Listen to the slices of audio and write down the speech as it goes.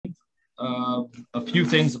a few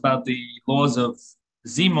things about the laws of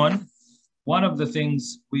Zimun. One of the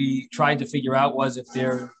things we tried to figure out was if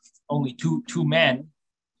there are only two men,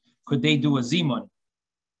 could they do a Zimun?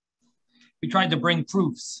 We tried to bring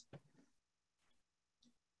proofs.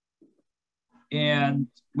 And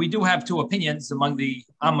we do have two opinions among the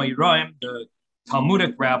Amayroim, the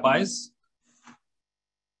Talmudic rabbis,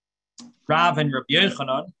 Rav and Rabbi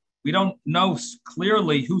Yochanan. We don't know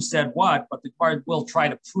clearly who said what, but the Gemara will try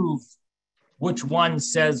to prove which one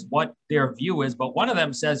says what their view is. But one of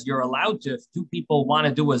them says you're allowed to, if two people want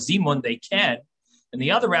to do a zimun, they can. And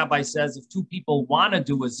the other rabbi says if two people want to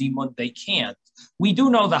do a zimun, they can't. We do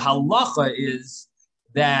know the halacha is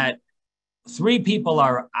that three people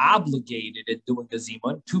are obligated in doing a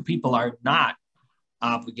zimun. Two people are not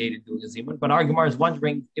obligated doing a zimun. But our Gemara is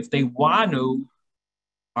wondering if they want to,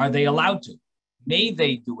 are they allowed to? May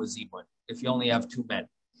they do a zimun if you only have two men?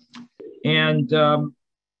 And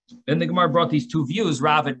then the Gemara brought these two views,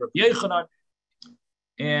 Rav and Rabbi Yochanan.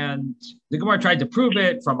 And the Gemara tried to prove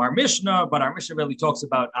it from our Mishnah, but our Mishnah really talks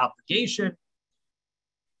about obligation,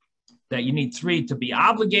 that you need three to be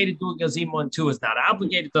obligated doing a zimun, two is not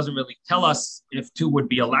obligated. It doesn't really tell us if two would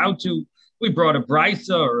be allowed to. We brought a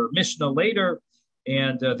Brisa or a Mishnah later,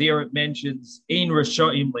 and there it mentions Ein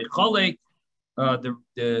Rishayim Lecholek. If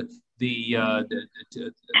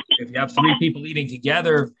you have three people eating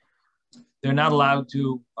together, they're not allowed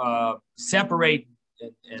to separate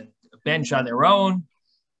and bench on their own,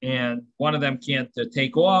 and one of them can't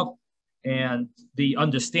take off. And the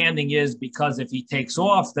understanding is because if he takes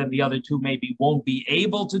off, then the other two maybe won't be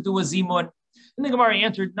able to do a zimun. And the Gemara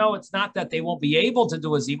answered, no, it's not that they won't be able to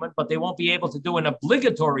do a zimun, but they won't be able to do an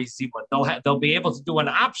obligatory zimun. They'll be able to do an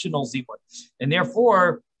optional zimun, and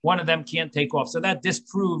therefore one of them can't take off. So that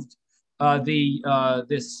disproved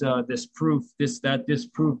this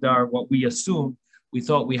disproved our what we assumed. We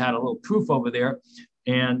thought we had a little proof over there,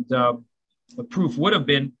 and the proof would have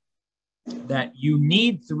been that you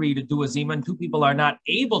need three to do a zimun. Two people are not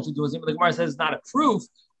able to do a zimun. The Gemara says it's not a proof.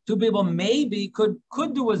 Two people maybe could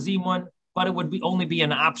do a zimun, but it would only be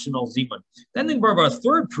an optional zimun. Then the Gemara brought a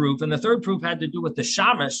third proof, and the third proof had to do with the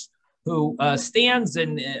shamash who stands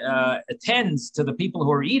and attends to the people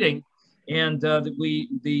who are eating. And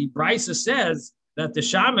the Brisa says that the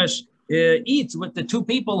shamash eats with the two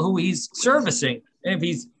people who he's servicing. And if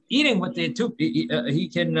he's eating with the two, he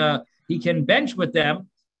can bench with them.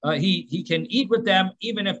 He can eat with them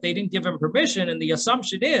even if they didn't give him permission. And the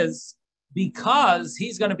assumption is because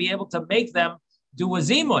he's going to be able to make them do a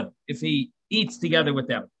zimun if he eats together with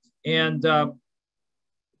them. And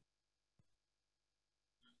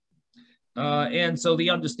so the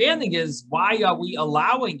understanding is, why are we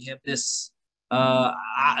allowing him this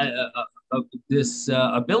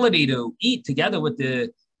ability to eat together with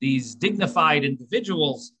these dignified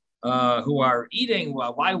individuals who are eating?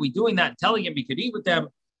 Well, why are we doing that and telling him he could eat with them?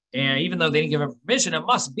 And even though they didn't give him permission, it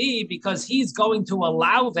must be because he's going to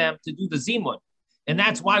allow them to do the zimun. And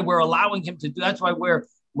that's why we're allowing him to do, that's why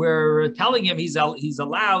we're telling him he's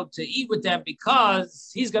allowed to eat with them,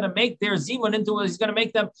 because he's going to make their zimun he's going to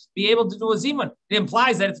make them be able to do a zimun. It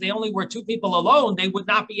implies that if they only were two people alone, they would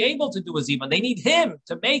not be able to do a zimun. They need him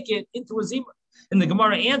to make it into a zimun. And the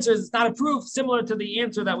Gemara answers, it's not a proof, similar to the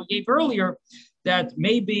answer that we gave earlier, that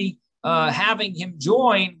maybe having him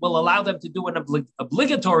join will allow them to do an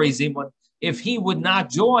obligatory zimun. If he would not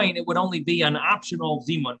join, it would only be an optional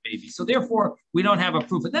zimun, maybe. So therefore, we don't have a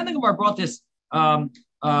proof. And then the Gemara brought this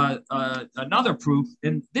another proof,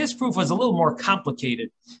 and this proof was a little more complicated.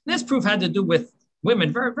 This proof had to do with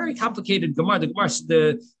women, very, very complicated Gemara.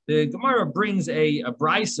 The Gemara brings a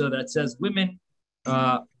brisa that says women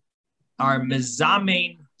are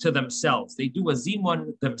mezamein to themselves. They do a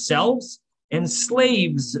zimun themselves, and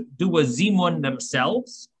slaves do a zimun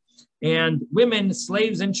themselves. And women,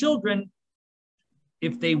 slaves, and children,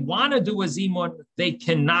 if they want to do a zimun, they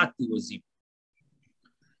cannot do a zimun.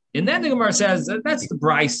 And then the Gemara says that's the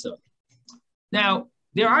brisa. Now,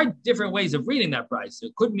 there are different ways of reading that brisa.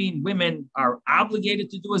 It could mean women are obligated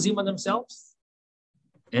to do a zimun themselves,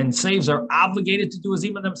 and slaves are obligated to do a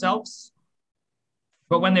zimun themselves.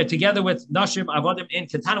 But when they're together with nashim, avodim,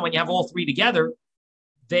 and katana, when you have all three together,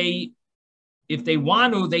 if they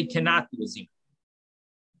want to, they cannot do a zimun.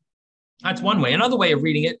 That's one way. Another way of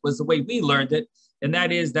reading it was the way we learned it, and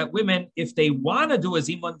that is that women, if they want to do a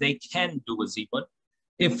zimun, they can do a zimun.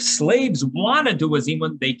 If slaves want to do a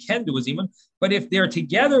zimun, they can do a zimun. But if they're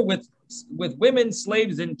together with women,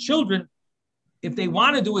 slaves, and children, if they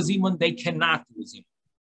want to do a zimun, they cannot do a zimun.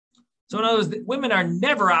 So in other words, women are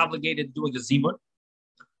never obligated to doing a zimun.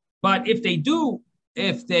 But if they do,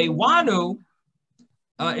 if they want to,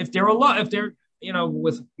 if they're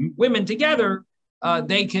with women together,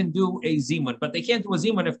 they can do a zimun, but they can't do a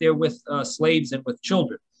zimun if they're with slaves and with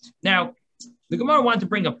children. Now, the Gemara wanted to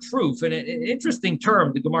bring a proof, and an interesting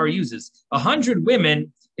term the Gemara uses. 100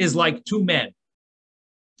 women is like 2 men.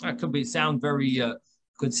 That could sound very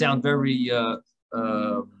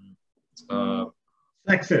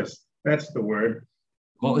sexist. That's the word.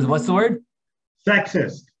 What's the word?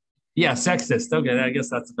 Sexist. Yeah, sexist. Okay, I guess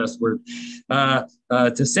that's the best word.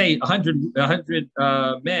 To say 100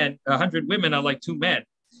 men, 100 women are like 2 men.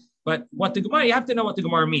 But what the Gemara, you have to know what the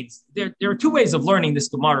Gemara means. There are 2 ways of learning this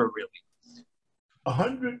Gemara, really.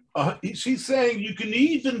 100. She's saying you can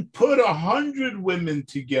even put 100 women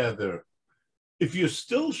together. If you're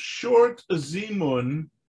still short a zimun,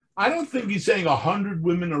 I don't think he's saying 100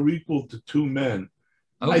 women are equal to 2 men.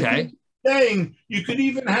 Okay. I think he's saying you could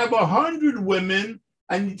even have 100 women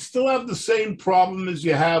and you'd still have the same problem as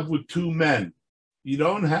you have with 2 men. You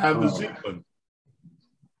don't have a zimun.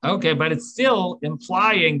 Okay, but it's still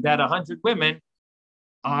implying that 100 women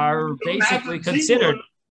are basically considered.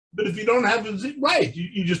 But if you don't have a zimun, right,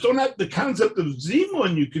 you just don't have the concept of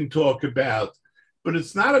zimun you can talk about. But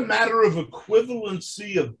it's not a matter of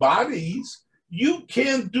equivalency of bodies. You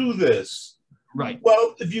can't do this. Right.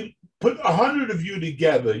 Well, if you put 100 of you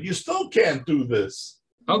together, you still can't do this.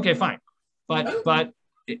 Okay, fine. But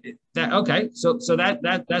okay. So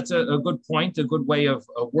that's a good point, a good way of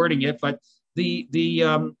wording it. But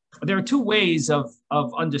there are 2 ways of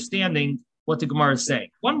understanding what the Gemara is saying.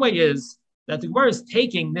 One way is that the Gemara is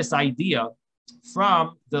taking this idea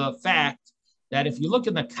from the fact that if you look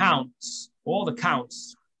in the counts, all the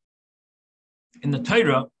counts in the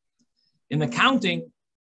Torah, in the counting,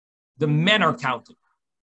 the men are counted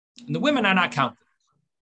and the women are not counted.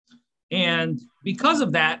 And because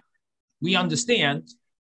of that, we understand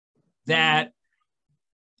that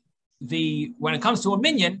when it comes to a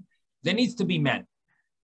minyan, there needs to be men.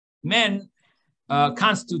 Men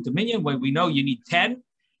constitute the minyan, where we know you need 10.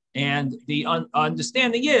 And the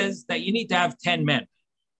understanding is that you need to have 10 men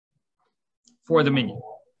for the minyan.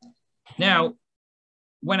 Now,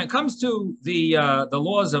 when it comes to the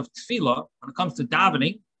laws of tefillah, when it comes to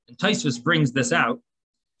davening, and Tosfos brings this out,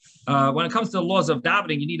 when it comes to the laws of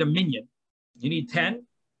davening, you need a minyan. You need 10.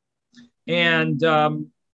 And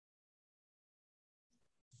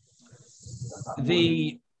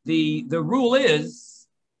the rule is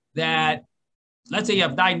that, let's say you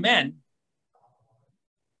have 9 men,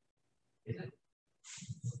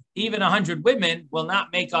 even 100 women will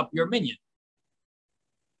not make up your minyan.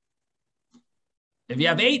 If you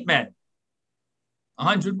have 8 men,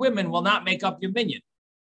 100 women will not make up your minyan.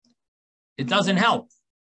 It doesn't help.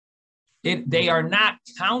 They are not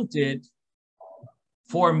counted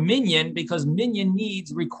for minyan because minyan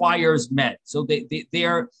needs requires men. So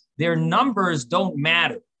their numbers don't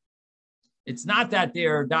matter. It's not that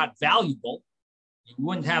they're not valuable. You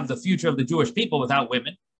wouldn't have the future of the Jewish people without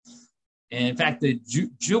women. And in fact, the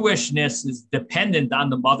Jewishness is dependent on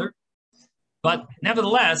the mother. But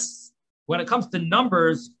nevertheless, when it comes to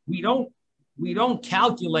numbers, we don't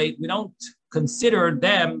calculate, we don't consider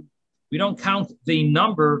them, we don't count the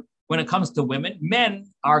number when it comes to women.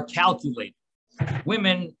 Men are calculated.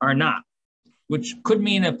 Women are not, which could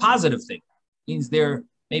mean a positive thing. It means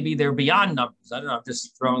maybe they're beyond numbers. I don't know, I'm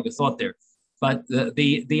just throwing a thought there. But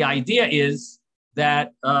the idea is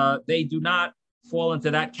that they do not fall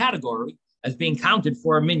into that category as being counted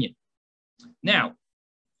for a minyan. Now,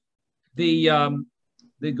 the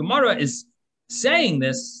Gemara is saying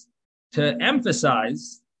this to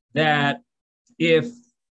emphasize that if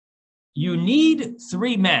you need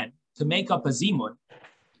 3 men to make up a zimun,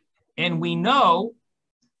 and we know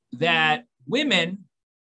that women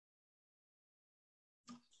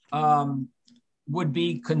would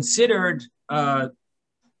be considered,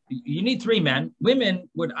 you need 3 men. Women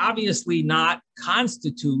would obviously not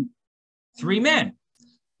constitute 3 men.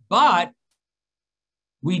 But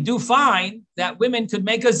we do find that women could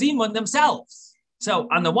make a zimun themselves. So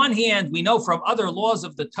on the one hand, we know from other laws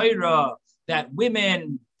of the Torah that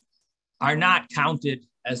women are not counted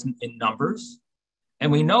as in numbers.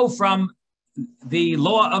 And we know from the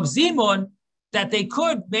law of zimun that they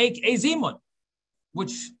could make a zimun,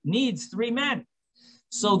 which needs 3 men.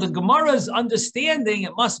 So the Gemara's understanding,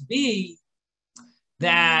 it must be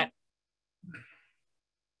that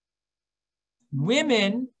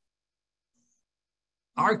women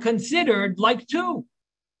are considered like 2.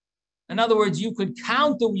 In other words, you could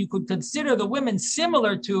consider the women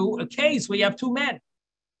similar to a case where you have 2 men.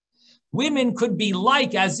 Women could be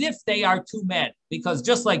like as if they are 2 men, because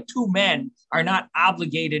just like 2 men are not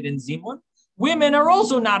obligated in zimun, women are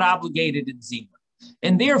also not obligated in zimun.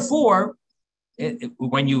 And therefore,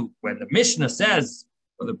 when the Mishnah says,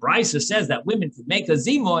 or the Brisa says that women could make a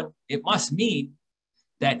zimun, it must mean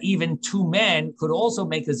that even two men could also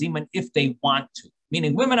make a zimun if they want to.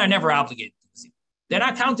 Meaning women are never obligated to the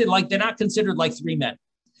zimun. They're not considered like three men.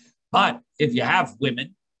 But if you have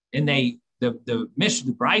women and the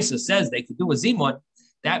Mishnah, the Brisa says they could do a zimun,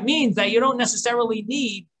 that means that you don't necessarily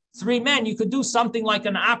need three men. You could do something like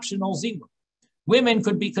an optional zimun. Women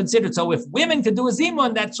could be considered. So if women could do a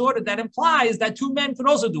zimun, that implies that two men could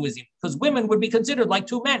also do a zimun, because women would be considered like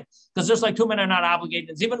two men. Because just like two men are not obligated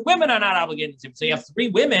in zimun, women are not obligated in zimun. So you have three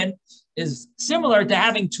women is similar to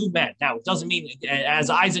having two men. Now it doesn't mean, as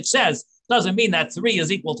Isaac says, doesn't mean that three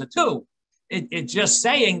is equal to two. It's just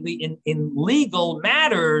saying in legal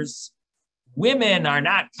matters, women are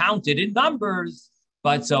not counted in numbers.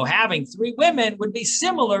 But so having three women would be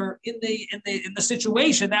similar in the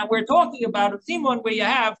situation that we're talking about of zimun, where you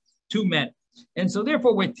have two men. And so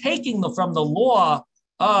therefore we're taking from the law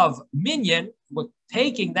of minyan, we're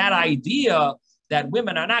taking that idea that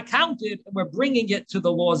women are not counted, and we're bringing it to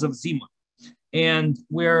the laws of zimun. And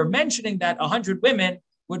we're mentioning that 100 women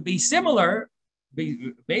would be similar,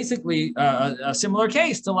 basically a similar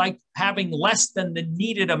case to like having less than the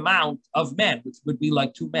needed amount of men, which would be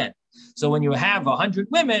like two men. So when you have 100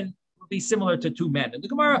 women, it would be similar to two men. And the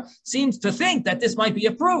Gemara seems to think that this might be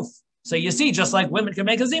a proof. So you see, just like women can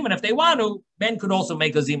make a zimun if they want to, men could also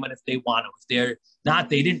make a zimun if they want to. If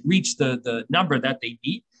they didn't reach the number that they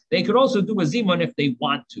need, they could also do a zimun if they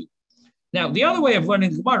want to. Now, the other way of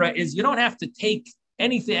learning the Gemara is you don't have to take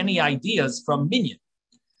any ideas from minyan.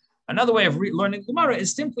 Another way of learning the Gemara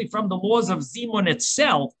is simply from the laws of zimun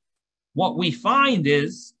itself. What we find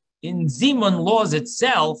is in zimun laws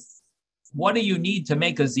itself, what do you need to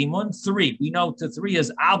make a zimun? Three. We know the three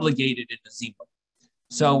is obligated in a zimun.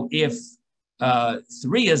 So if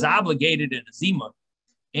three is obligated in a zimun,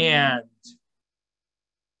 and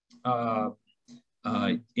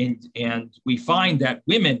we find that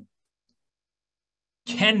women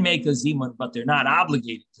can make a zimun, but they're not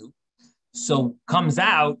obligated to. So comes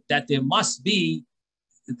out that there must be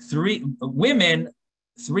three women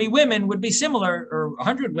would be similar, or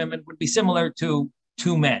 100 women would be similar to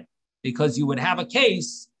two men, because you would have a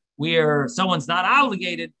case where someone's not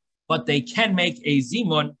obligated, but they can make a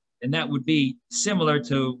zimun, and that would be similar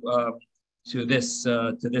to this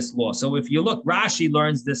law. So if you look, Rashi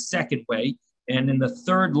learns this second way, and in the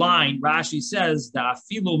third line, Rashi says that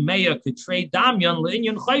afilu meya k'trei damyan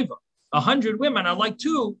le'inyan chayva. 100 women are like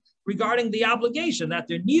two regarding the obligation, that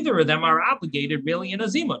neither of them are obligated really in a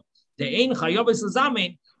zimun. They're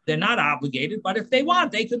not obligated, but if they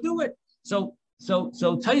want, they could do it. So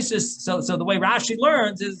Taisus, so the way Rashi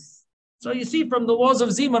learns is, so you see from the laws of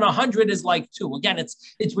zimun, 100 is like two. Again,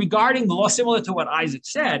 it's regarding the law, similar to what Isaac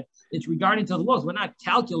said. It's regarding to the laws. We're not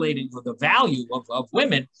calculating for the value of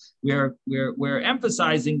women. We're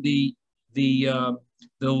emphasizing the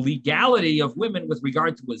legality of women with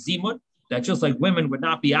regard to a zimun. That just like women would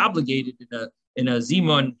not be obligated in a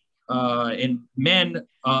zimun, and men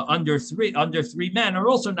under three men are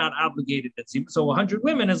also not obligated in zimun. So 100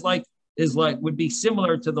 women would be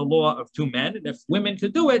similar to the law of two men, and if women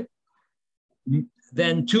could do it,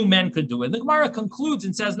 then two men could do it. And the Gemara concludes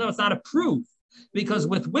and says, no, it's not a proof, because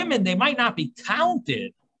with women they might not be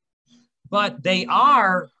counted, but they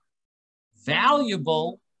are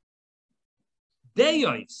valuable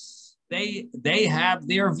deos. They have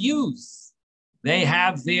their views. The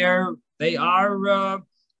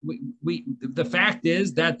fact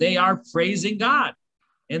is that they are praising God,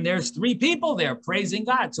 and there's three people there praising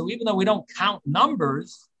God. So even though we don't count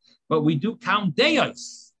numbers, but we do count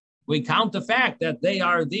deos. We count the fact that they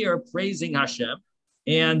are there praising Hashem,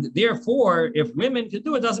 and therefore, if women could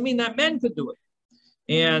do it, doesn't mean that men could do it.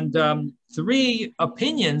 And three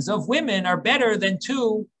opinions of women are better than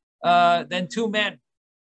two men.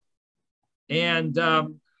 And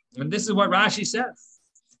this is what Rashi says.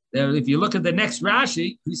 If you look at the next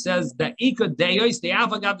Rashi, he says that even though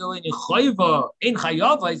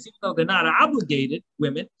they're not obligated,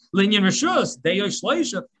 women,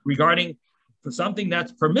 regarding for something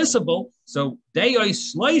that's permissible. So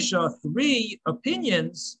three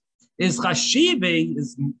opinions is chashivi,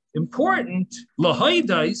 is important,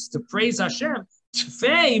 to praise Hashem,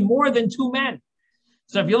 more than two men.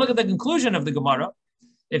 So if you look at the conclusion of the Gemara,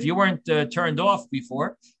 if you weren't turned off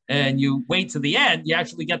before and you wait to the end, you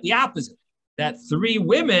actually get the opposite. That three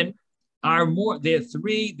women are more,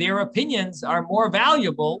 their opinions are more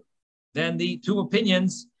valuable than the two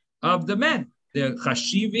opinions of the men. They're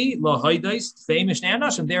chashivi, lahaydais, famous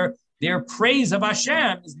anashim. their praise of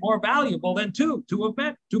Hashem is more valuable than two of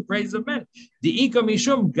men, two praises of men. The Ika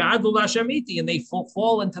Mishum Gadol Hashemiti, and they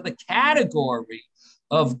fall into the category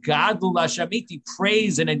of Gadol Hashemiti,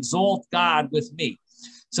 praise and exalt God with me.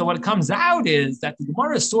 So what comes out is that the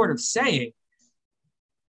Gemara is sort of saying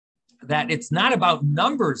that it's not about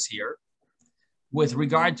numbers here with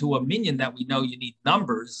regard to a minyan that we know you need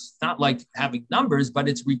numbers. It's not like having numbers, but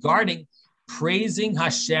it's regarding praising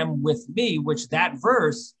Hashem with me, which that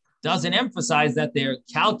verse doesn't emphasize that they're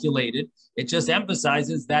calculated. It just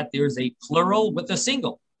emphasizes that there's a plural with a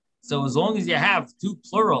single. So as long as you have two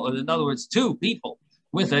plural, or in other words, two people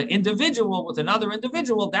with an individual with another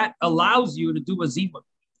individual, that allows you to do a zimun.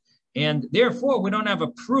 And therefore, we don't have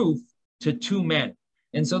a proof to two men.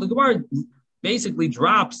 And so the Gemara basically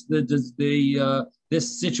drops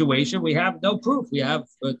this situation. We have no proof. We have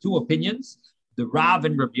two opinions. The Rav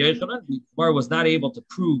and Rabbi Yochanan. The Gemara was not able to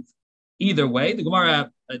prove either way. The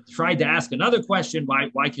Gemara tried to ask another question: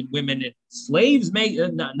 Why can women and slaves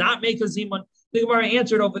not make a zimun? The Gemara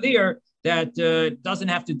answered over there that doesn't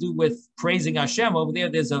have to do with praising Hashem. Over there,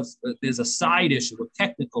 there's a side issue, a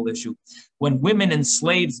technical issue. When women and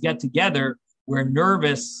slaves get together, we're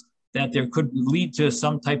nervous that there could lead to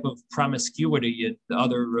some type of promiscuity and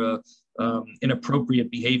other inappropriate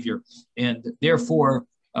behavior. And therefore,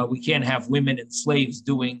 we can't have women and slaves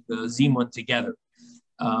doing the zimun together.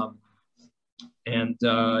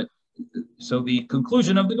 So the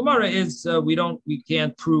conclusion of the Gemara is we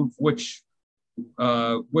can't prove which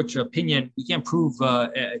opinion. We can't prove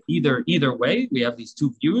either way. We have these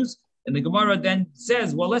two views. And the Gemara then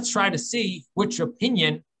says, well, let's try to see which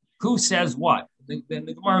opinion, who says what. Then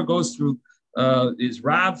the Gemara goes through, is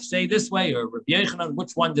Rav say this way or Rabbi Yochanan,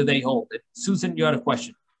 which one do they hold? And Susan, you had a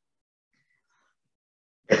question.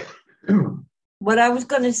 What I was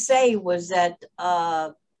going to say was that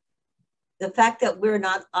the fact that we're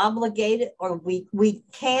not obligated, or we're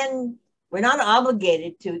not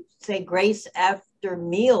obligated to say grace after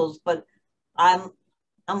meals, but I'm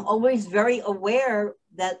always aware aware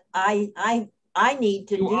that I need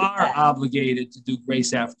to do that. You are obligated to do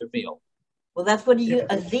grace after meal. Well, that's what a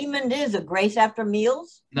zeman is, a grace after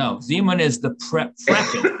meals? No, zeman is the preface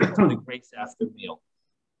to the grace after meal.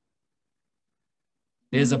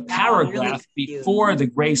 There's a paragraph before the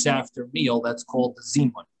grace after meal that's called the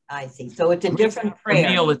zeman. I see. So it's a different prayer. The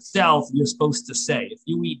meal itself, you're supposed to say. If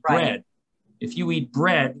you eat bread,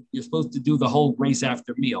 you're supposed to do the whole grace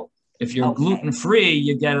after meal. If you're gluten-free,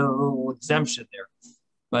 you get a little exemption there.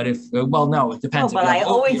 But it depends. No, but I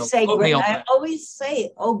always say,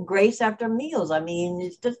 grace after meals. I mean,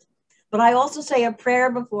 it's just, but I also say a prayer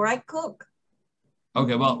before I cook.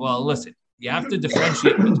 Okay, well, listen, you have to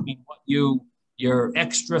differentiate between your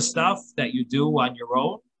extra stuff that you do on your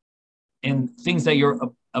own and things that you're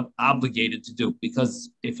obligated to do. Because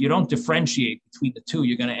if you don't differentiate between the two,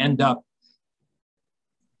 you're going to end up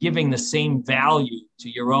giving the same value to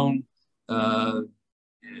your own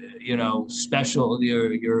special,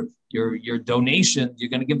 your donation. You're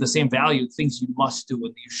going to give the same value to things you must do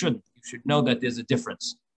and you shouldn't. You should know that there's a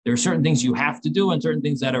difference. There are certain things you have to do and certain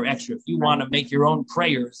things that are extra. If you want to make your own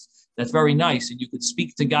prayers, that's very nice. And you could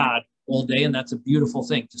speak to God all day, and that's a beautiful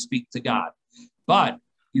thing to speak to God. But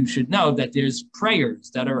you should know that there's prayers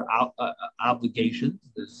that are obligations.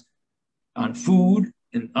 There's on food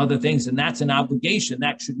and other things, and that's an obligation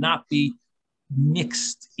that should not be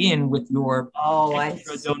mixed in with your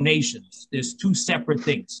extra donations. There's two separate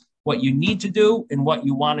things. What you need to do and what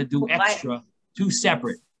you want to do extra, two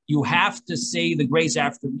separate. You have to say the grace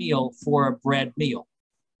after meal for a bread meal.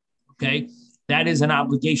 Okay? That is an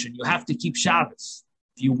obligation. You have to keep Shabbos.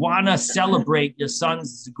 If you want to celebrate your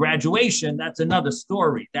son's graduation, that's another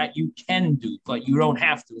story that you can do, but you don't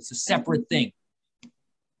have to. It's a separate thing.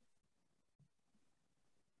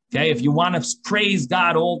 Okay, if you want to praise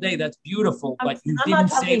God all day, that's beautiful. But you didn't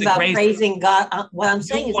say the grace. I'm not talking about praising God. What I'm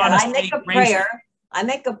saying is that I make a prayer. I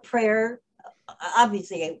make a prayer.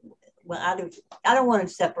 Obviously, I don't want to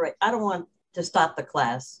separate. I don't want to stop the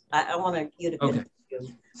class. I want you to continue.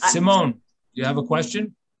 Simone, you have a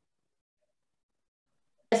question?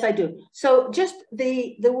 Yes, I do. So just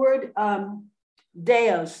the word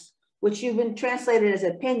Deos, which you've been translated as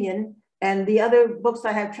opinion, and the other books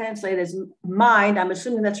I have translated as mind, I'm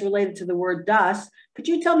assuming that's related to the word das. Could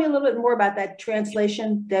you tell me a little bit more about that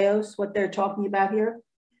translation, Deos, what they're talking about here?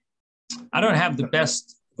 I don't have the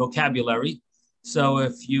best vocabulary. So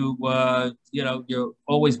if you're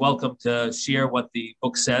always welcome to share what the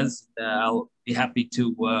book says. I'll be happy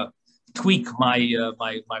to tweak my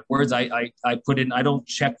words. I put in, I don't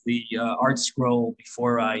check the art scroll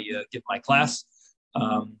before I give my class.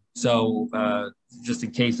 So just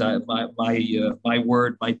in case my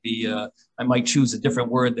word might be, I might choose a different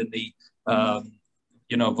word than the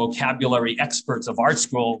vocabulary experts of Art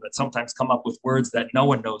Scroll that sometimes come up with words that no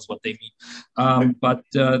one knows what they mean. But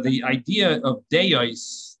the idea of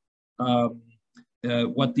deos,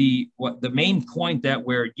 what the main point that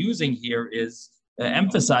we're using here is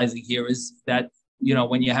emphasizing here is that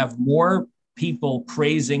when you have more people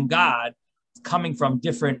praising God coming from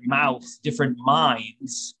different mouths, different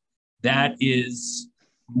minds, that is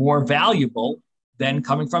more valuable than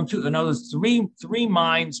coming from two. In other words, three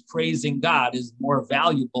minds praising God is more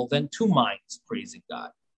valuable than two minds praising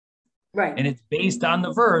God. Right. And it's based on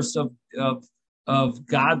the verse of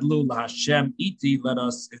Gadlu Hashem iti, let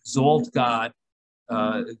us exalt God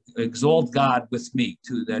with me,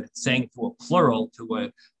 to that it's saying to a plural, to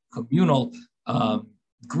a communal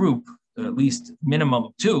group, at least minimum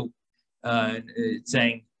of two. It's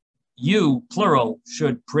saying you, plural,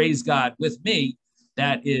 should praise God with me.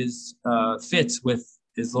 That is fits with,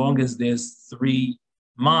 as long as there's three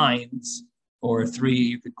minds, or three,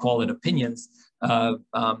 you could call it opinions. But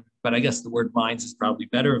I guess the word minds is probably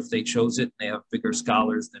better if they chose it. They have bigger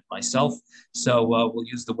scholars than myself. So we'll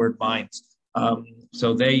use the word minds.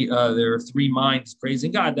 So there are three minds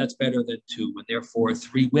praising God. That's better than two. And therefore,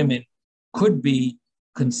 three women could be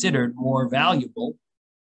considered more valuable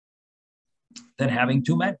than having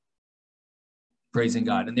two men praising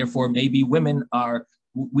God. And therefore, maybe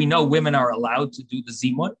we know women are allowed to do the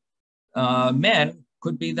zimun. Men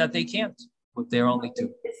could be that they can't, but they're only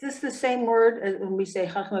two. Is this the same word as when we say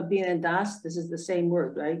Chachma Bin and Das? This is the same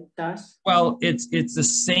word, right? Das? Well, it's the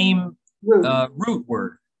same root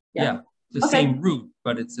word. Yeah. The same root,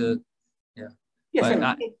 but it's a, yeah.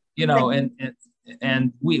 But,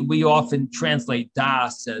 and we often translate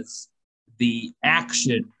das as the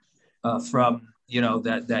action from,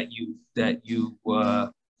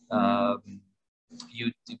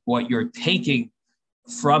 what you're taking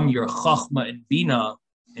from your chachma and bina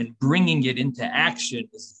and bringing it into action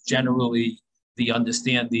is generally the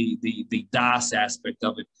das aspect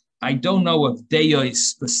of it. I don't know if deos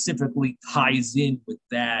specifically ties in with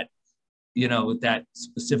that, with that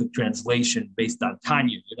specific translation based on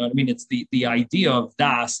Tanya. You know what I mean? It's the idea of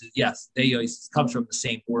das, yes, deos comes from the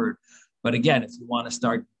same word. But again, if you want to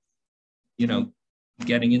start,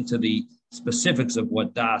 getting into the specifics of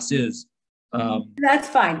what das is, that's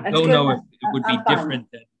fine. I don't know if it would be different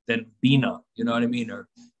than bina, you know what I mean? Or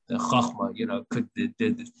the chachma, could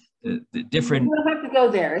the different. We don't have to go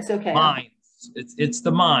there. It's okay. Minds. It's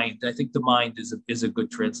the mind. I think the mind is a good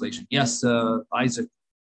translation. Yes, Isaac.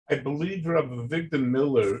 I believe Rabbi Victor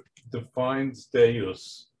Miller defines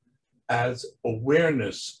deus as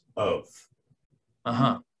awareness of.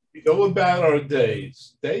 We go about our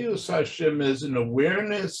days. Deus Hashem is an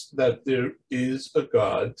awareness that there is a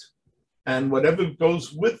God, and whatever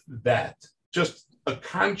goes with that, just a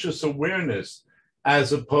conscious awareness,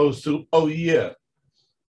 as opposed to, oh yeah.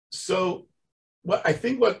 So I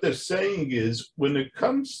think what they're saying is, when it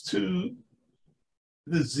comes to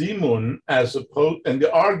the zimun, as opposed, and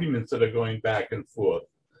the arguments that are going back and forth,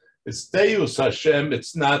 it's Deus Hashem,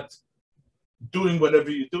 it's not doing whatever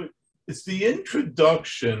you're doing. It's the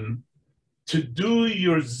introduction to do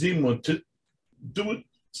your zimun, to do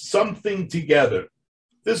something together.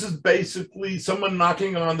 This is basically someone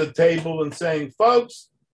knocking on the table and saying, folks,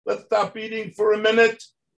 let's stop eating for a minute.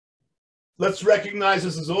 Let's recognize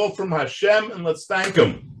this is all from Hashem and let's thank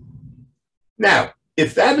him. Now,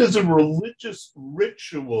 if that is a religious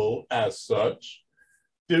ritual as such,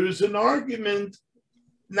 there is an argument,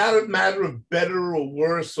 not a matter of better or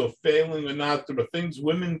worse or failing or not. There are things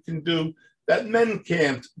women can do that men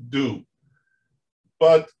can't do.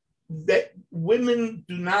 But that women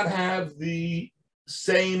do not have the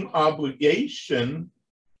same obligation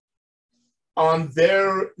on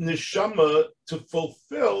their neshama to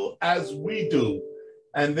fulfill as we do.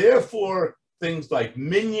 And therefore, things like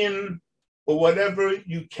minyan or whatever,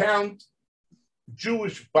 you count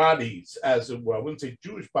Jewish bodies, as it were. I wouldn't say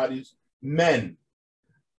Jewish bodies, men.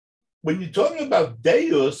 When you're talking about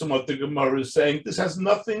deus and what the Gemara is saying, this has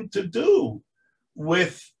nothing to do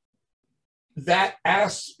with that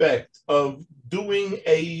aspect of doing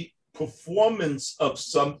a performance of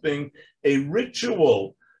something, a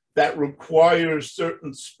ritual that requires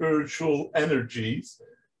certain spiritual energies.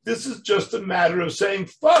 This is just a matter of saying,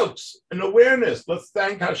 folks, an awareness, let's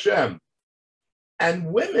thank Hashem.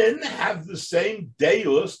 And women have the same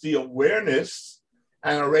deus, the awareness,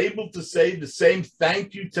 and are able to say the same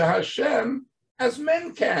thank you to Hashem as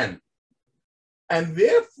men can. And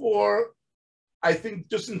therefore, I think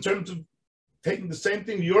just in terms of taking the same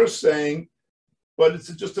thing you're saying, but it's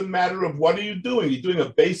just a matter of what are you doing? You're doing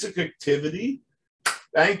a basic activity.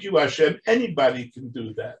 Thank you, Hashem. Anybody can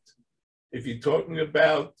do that. If you're talking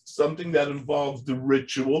about something that involves the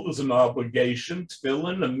ritual, there's an obligation.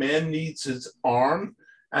 Tefillin, a man needs his arm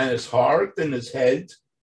and his heart and his head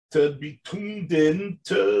to be tuned in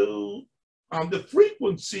to on the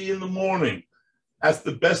frequency in the morning. That's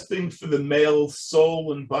the best thing for the male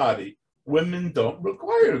soul and body. Women don't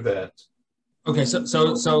require that. Okay,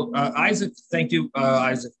 so Isaac, thank you,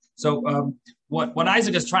 Isaac. So what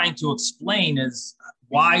Isaac is trying to explain is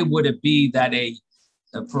why would it be that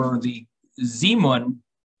for the Zimun,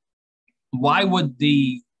 why would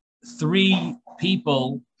the three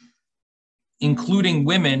people, including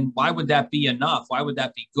women, why would that be enough? Why would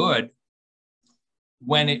that be good?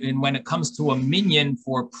 When it comes to a minyan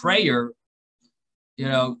for prayer,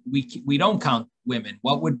 we don't count women.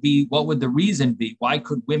 What would the reason be? Why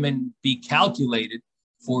could women be calculated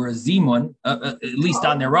for a zimun, at least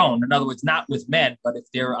on their own? In other words, not with men, but if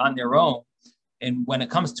they're on their own. And when it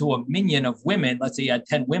comes to a minyan of women, let's say you had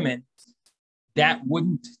 10 women, that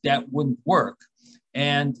wouldn't work.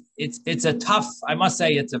 And it's a tough, I must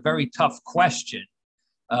say, it's a very tough question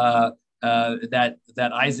that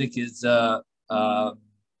Isaac is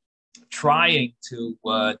trying to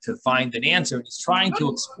find an answer. And he's trying to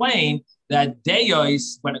explain that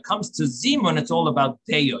deos, when it comes to zimun, it's all about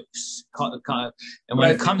deos. And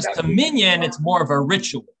when it comes to minyan, it's more of a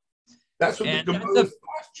ritual. That's what the Gemara is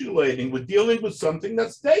postulating. We're dealing with something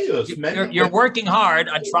that's deos. You're working hard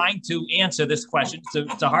on trying to answer this question.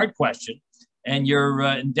 It's a hard question. And you're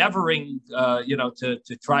endeavoring, to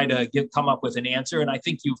try to come up with an answer. And I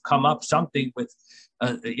think you've come up something with,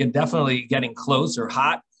 you're definitely getting close or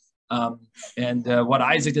hot. And what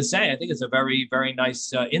Isaac is saying, I think it's a very, very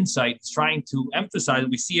nice insight. It's trying to emphasize,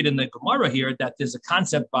 we see it in the Gemara here, that there's a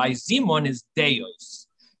concept by Zimun is Deos.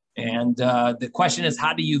 And the question is,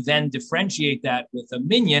 how do you then differentiate that with a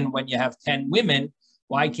minyan when you have 10 women?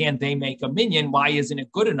 Why can't they make a minyan? Why isn't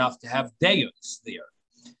it good enough to have Deos there?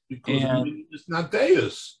 Because it's not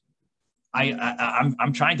Deus.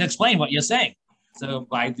 I'm trying to explain what you're saying. So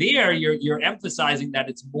by there, you're emphasizing that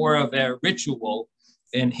it's more of a ritual,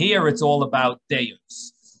 and here it's all about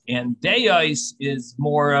Deus. And Deus is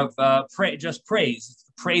more of just praise.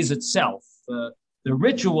 It's praise itself. The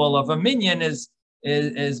ritual of a minyan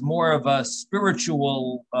is more of a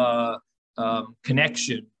spiritual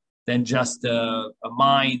connection than just a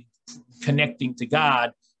mind connecting to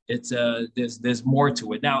God. It's there's more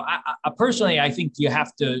to it. Now, I personally, I think you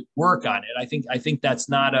have to work on it. I think that's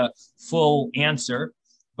not a full answer,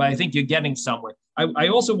 but I think you're getting somewhere. I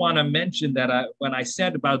also want to mention that when I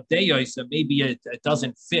said about Deos, maybe it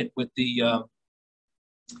doesn't fit with the.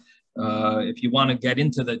 If you want to get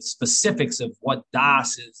into the specifics of what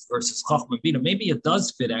Das is versus Chochmah Bina, maybe it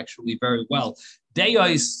does fit actually very well.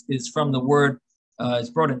 Deos is from the word. It's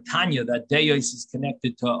brought in Tanya that Deos is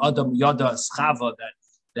connected to Adam Yada Schava,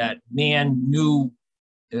 that man knew,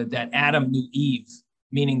 that Adam knew Eve,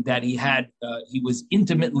 meaning that he was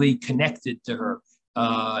intimately connected to her,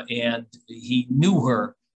 and he knew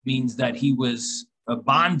her, means that he was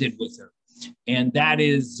bonded with her. And that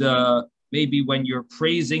is maybe when you're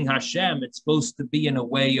praising Hashem, it's supposed to be in a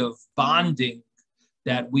way of bonding,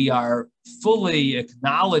 that we are fully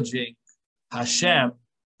acknowledging Hashem,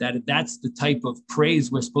 that's the type of praise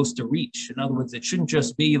we're supposed to reach. In other words, it shouldn't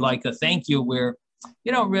just be like a thank you where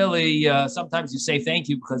you don't really, sometimes you say thank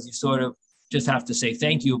you because you sort of just have to say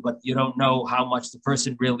thank you, but you don't know how much the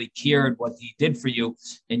person really cared what he did for you.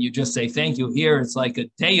 And you just say thank you. Here, it's like a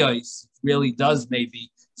deos. It really does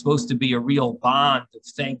maybe supposed to be a real bond of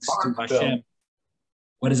thanks to Hashem.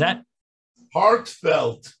 What is that?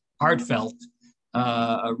 Heartfelt.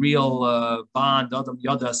 A real bond, Adam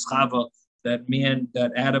Yada Schava,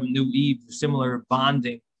 that Adam knew Eve, similar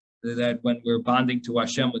bonding, that when we're bonding to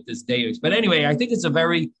Hashem with this deus. But anyway, I think it's a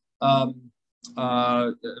very,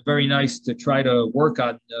 very nice to try to work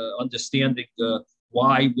on understanding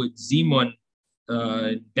why would Zimun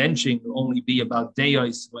benching only be about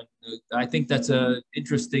deus, when I think that's an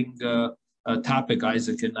interesting topic,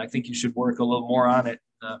 Isaac, and I think you should work a little more on it,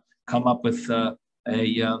 come up with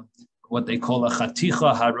what they call a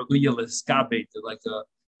chaticha haruya l'skabet, like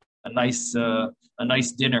a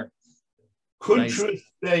nice dinner. Kuntras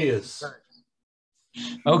Deus.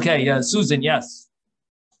 Okay, Susan, yes.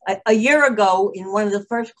 A year ago, in one of the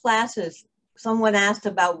first classes, someone asked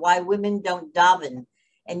about why women don't daven.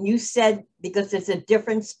 And you said because it's a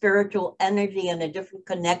different spiritual energy and a different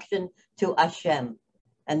connection to Hashem.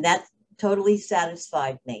 And that totally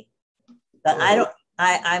satisfied me. But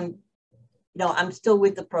I'm still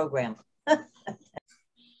with the program.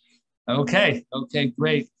 Okay,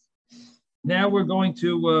 great. Now we're going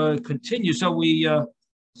to continue.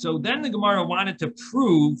 So then the Gemara wanted to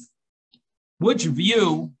prove which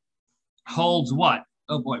view holds what.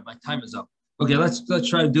 Oh boy, my time is up. Okay, let's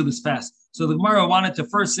try to do this fast. So the Gemara wanted to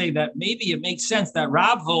first say that maybe it makes sense that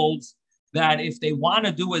Rav holds that if they want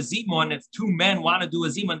to do a zimun, if two men want to do a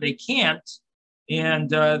zimun, they can't. And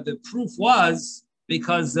the proof was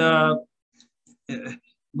because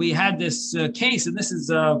we had this case, and this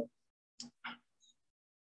is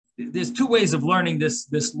there's two ways of learning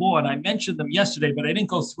this law, and I mentioned them yesterday, but I didn't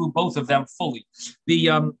go through both of them fully.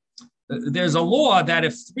 There's a law that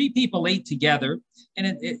if three people ate together,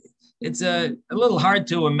 and it's a little hard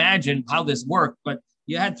to imagine how this worked, but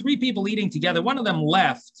you had three people eating together. One of them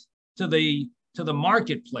left to the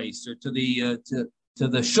marketplace or to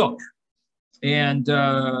the shuk, and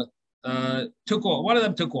took off. One of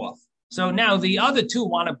them took off. So now the other two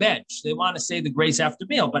want to bench. They want to say the grace after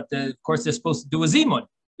meal, but of course they're supposed to do a zimun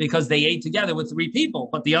because they ate together with three people,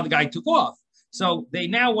 but the other guy took off. So they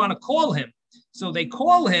now want to call him. So they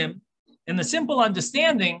call him, and the simple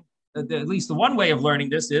understanding, at least the one way of learning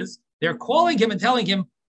this is, they're calling him and telling him,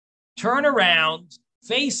 turn around,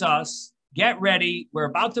 face us, get ready, we're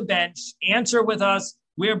about to bench, answer with us,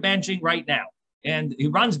 we're benching right now. And he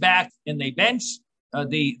runs back and they bench.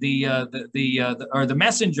 The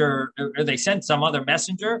messenger, or they sent some other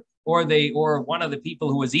messenger, or one of the people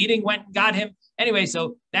who was eating went and got him. Anyway,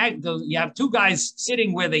 so you have two guys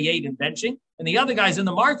sitting where they ate and benching, and the other guy's in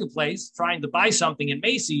the marketplace trying to buy something in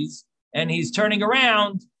Macy's, and he's turning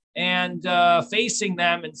around and facing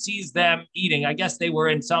them and sees them eating. I guess they were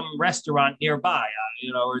in some restaurant nearby,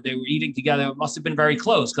 or they were eating together. It must have been very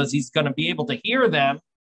close because he's going to be able to hear them,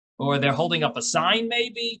 or they're holding up a sign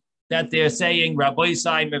maybe that they're saying Rabbi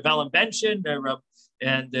sign Mevelim Benshin,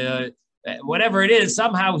 and whatever it is,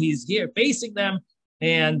 somehow he's here facing them,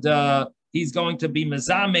 and he's going to be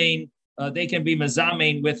mezamein. They can be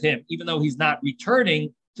mezamein with him, even though he's not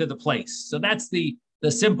returning to the place. So that's the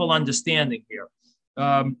simple understanding here.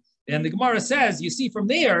 And the Gemara says, you see from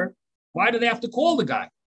there, why do they have to call the guy?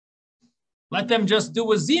 Let them just do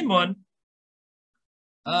a zimun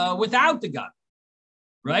without the guy.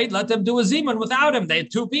 Right? Let them do a zimun without him. They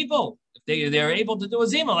had two people. If they're able to do a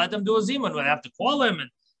zimun, let them do a zimun. They have to call him,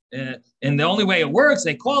 and the only way it works,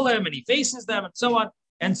 they call him, and he faces them, and so on.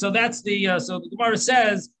 And so that's so the Gemara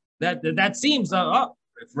says that seems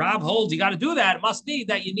if Rav holds you got to do that, it must be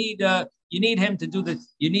that you need him to do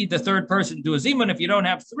you need the third person to do a zimun. If you don't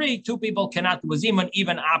have three, two people cannot do a zimun,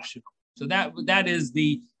 even optional. So that is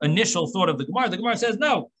the initial thought of the Gemara. The Gemara says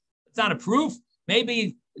no, it's not a proof.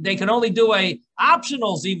 Maybe they can only do a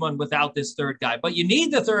optional zimun without this third guy, but you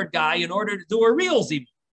need the third guy in order to do a real zimun.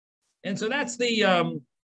 And so that's the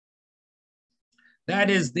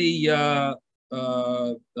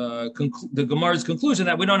Gemara's conclusion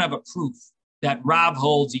that we don't have a proof that Rav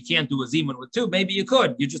holds you can't do a zimun with two. Maybe you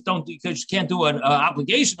could. You just don't. Because you can't do an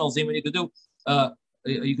obligational zimun. You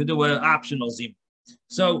could do an optional zimun.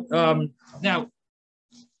 So now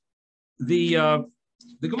the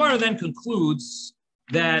Gemara then concludes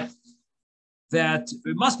that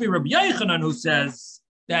it must be Rabbi Yochanan who says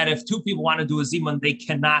that if two people want to do a zimun, they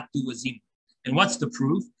cannot do a zimun. And what's the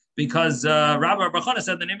proof? Because Rabbi Brochos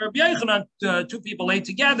said the name of Rabbi Yochanan, two people ate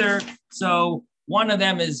together, so one of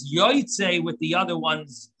them is yoitze with the other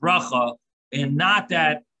one's bracha, and not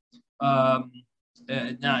that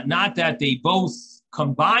they both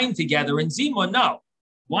combine together in zimun. No,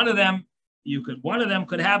 one of them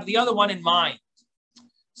could have the other one in mind.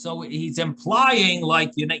 So he's implying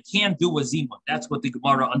like you can't do a zimun. That's what the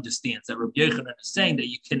Gemara understands. That Rabbi Yochanan is saying that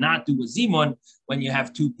you cannot do a zimun when you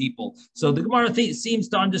have two people. So the Gemara seems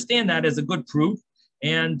to understand that as a good proof,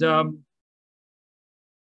 and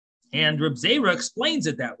Reb Zera explains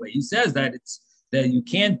it that way. He says that you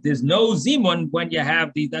can't. There's no zimun when you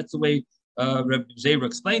have the. That's the way Reb Zera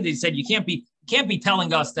explained it. He said you can't be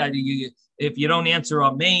telling us that if you don't answer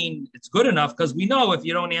amen, it's good enough, because we know if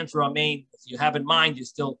you don't answer amen, if you have in mind, you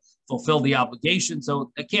still fulfill the obligation.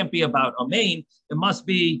 So it can't be about amen. It must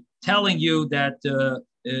be telling you that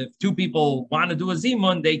if two people want to do a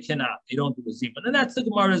zimun, they cannot. They don't do a zimun. And that's the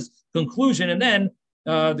Gemara's conclusion. And then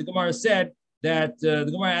the Gemara said that the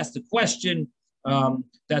Gemara asked the question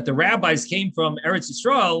that the rabbis came from Eretz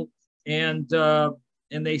Yisrael, and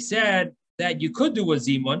they said that you could do a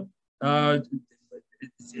zimun.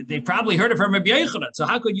 They probably heard it from Rabbi Yochanan. So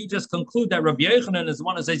how could you just conclude that Rabbi Yochanan is the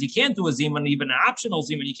one who says you can't do a zimun, even an optional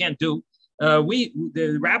zimun you can't do?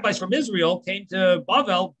 The rabbis from Israel came to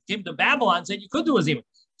Babylon, and said you could do a zimun.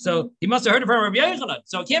 So he must have heard it from Rabbi Yochanan.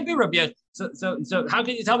 So it can't be Rabbi Yochanan. So how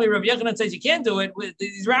can you tell me Rabbi Yochanan says you can't do it?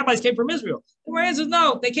 These rabbis came from Israel. The answer is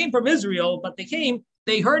no. They came from Israel, but they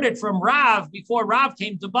they heard it from Rav before Rav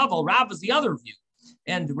came to Bavel. Rav was the other view,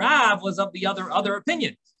 and Rav was of the other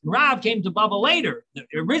opinion. Rav came to Bavel later.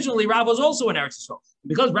 Originally, Rav was also in Eretz Yisrael.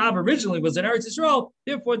 Because Rav originally was in Eretz Yisrael,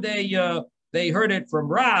 therefore they heard it from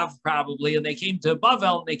Rav probably, and they came to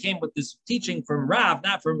Bavel, and they came with this teaching from Rav,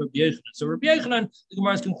 not from Rabbi Yochanan. So Rabbi Yochanan, the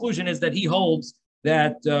Gemara's conclusion is that he holds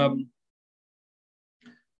that the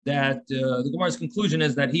Gemara's conclusion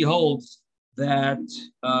is that he holds that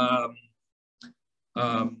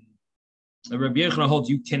Rabbi Yochanan holds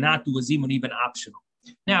you cannot do a zimun even optional.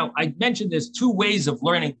 Now, I mentioned there's two ways of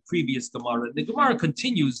learning the previous Gemara. The Gemara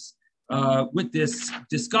continues with this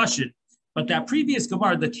discussion, but that previous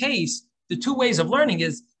Gemara, the two ways of learning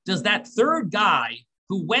is, does that third guy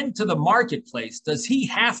who went to the marketplace, does he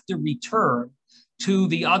have to return to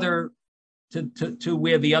the other, to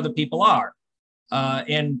where the other people are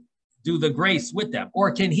and do the grace with them?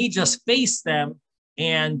 Or can he just face them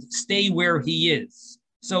and stay where he is?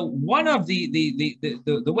 So one of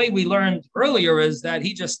the way we learned earlier is that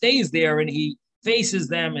he just stays there and he faces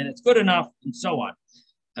them and it's good enough and so on.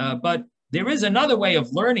 But there is another way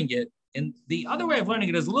of learning it. And the other way of learning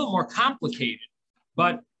it is a little more complicated,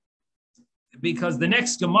 but because the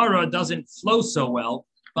next Gemara doesn't flow so well.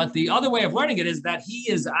 But the other way of learning it is that he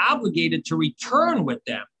is obligated to return with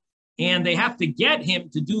them, and they have to get him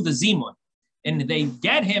to do the zimun. And they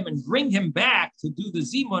get him and bring him back to do the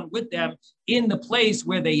zimun with them in the place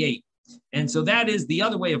where they ate. And so that is the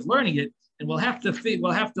other way of learning it. And we'll have to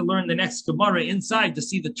learn the next Gemara inside to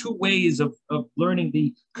see the two ways of learning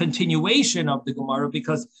the continuation of the Gemara,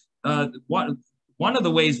 because one of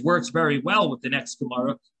the ways works very well with the next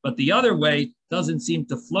Gemara, but the other way doesn't seem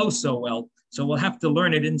to flow so well. So we'll have to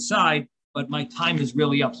learn it inside, but my time is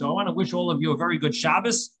really up. So I want to wish all of you a very good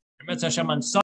Shabbos.